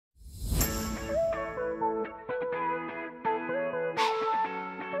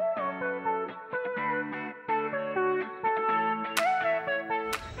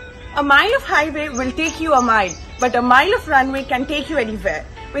A mile of highway will take you a mile, but a mile of runway can take you anywhere.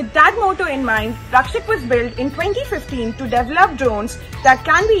 With that motto in mind, Rakshak was built in 2015 to develop drones that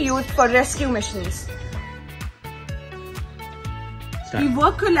can be used for rescue missions. We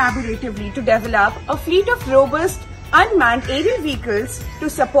work collaboratively to develop a fleet of robust, unmanned aerial vehicles to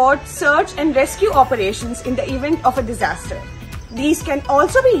support search and rescue operations in the event of a disaster. These can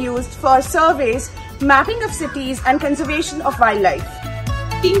also be used for surveys, mapping of cities, and conservation of wildlife.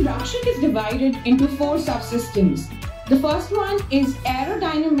 Team Rakshak is divided into 4 subsystems. The first one is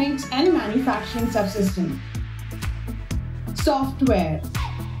aerodynamics and manufacturing subsystem, software,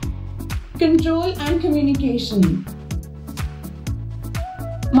 control and communication,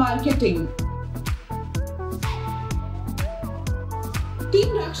 marketing. Team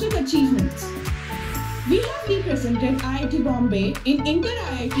Rakshak achievements. We have represented IIT Bombay in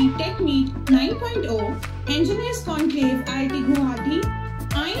Inter-IIT Tech Meet 9.0, Engineers Conclave IIT Guwahati,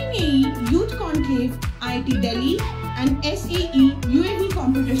 INAE Youth Conclave IIT Delhi, and SAE UAV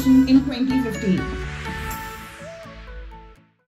competition in 2015.